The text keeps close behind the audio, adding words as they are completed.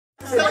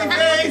Silly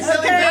face,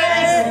 silly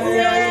face.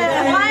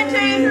 Yeah. 1,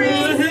 2,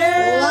 3.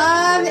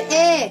 Love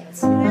it.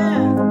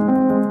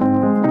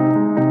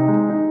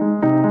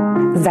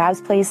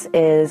 ZABS Place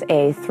is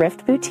a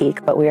thrift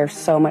boutique, but we are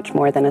so much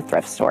more than a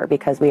thrift store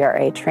because we are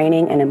a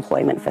training and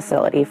employment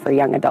facility for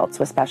young adults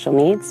with special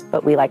needs,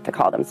 but we like to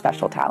call them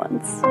special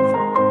talents.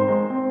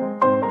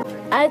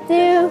 I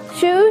do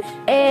shoes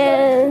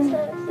and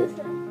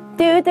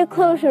do the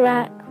clothes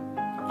rack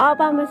all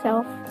by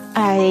myself.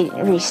 I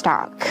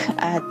restock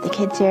the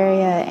kids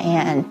area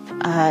and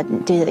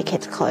do the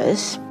kids'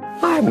 clothes.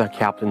 I'm the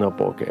captain of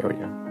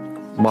Bulgaria.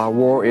 My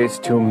role is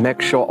to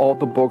make sure all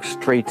the books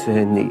straight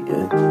and neat.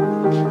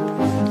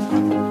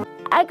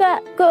 I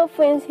got good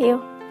friends here.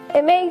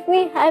 It makes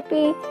me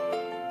happy.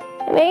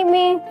 It makes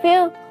me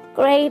feel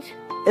great.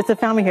 It's a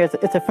family here.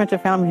 It's a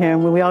friendship family here,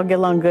 and we all get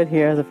along good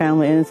here as a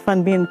family, and it's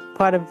fun being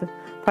part of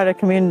the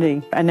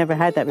community. I never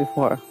had that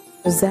before.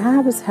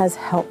 ZABS has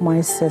helped my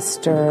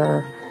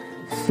sister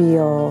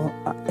feel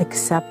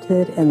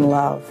accepted and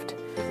loved,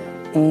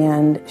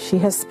 and she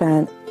has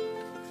spent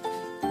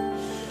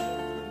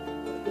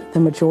the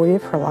majority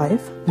of her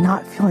life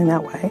not feeling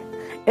that way.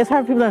 It's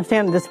hard for people to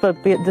understand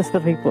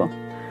disabled people,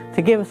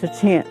 to give us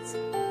a chance.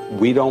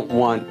 We don't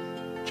want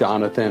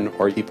Jonathan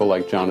or people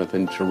like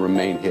Jonathan to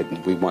remain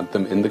hidden. We want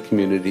them in the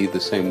community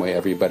the same way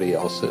everybody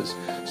else is,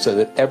 so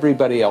that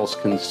everybody else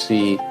can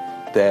see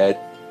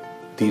that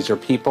these are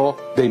people.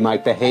 They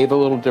might behave a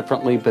little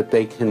differently, but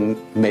they can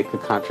make a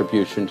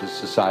contribution to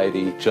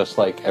society just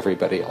like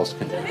everybody else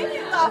can.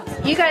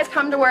 You guys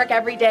come to work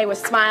every day with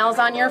smiles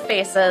on your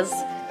faces.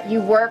 You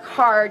work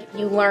hard,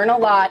 you learn a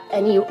lot,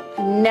 and you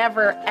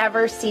never,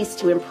 ever cease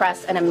to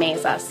impress and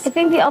amaze us. I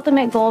think the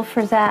ultimate goal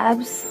for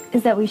ZABS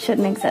is that we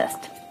shouldn't exist.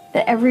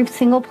 That every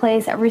single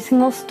place, every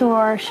single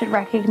store should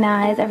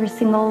recognize, every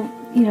single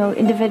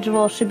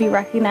individual should be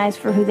recognized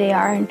for who they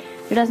are, and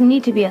there doesn't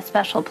need to be a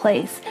special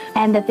place,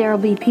 and that there will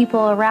be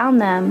people around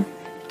them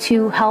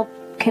to help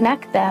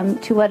connect them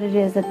to what it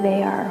is that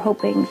they are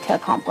hoping to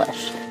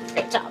accomplish.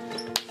 Great job.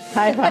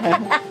 High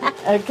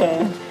five.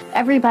 Okay.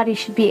 Everybody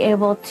should be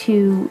able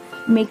to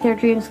make their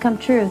dreams come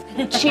true.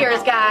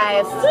 Cheers,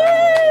 guys.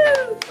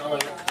 Woo!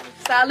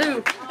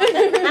 Salud.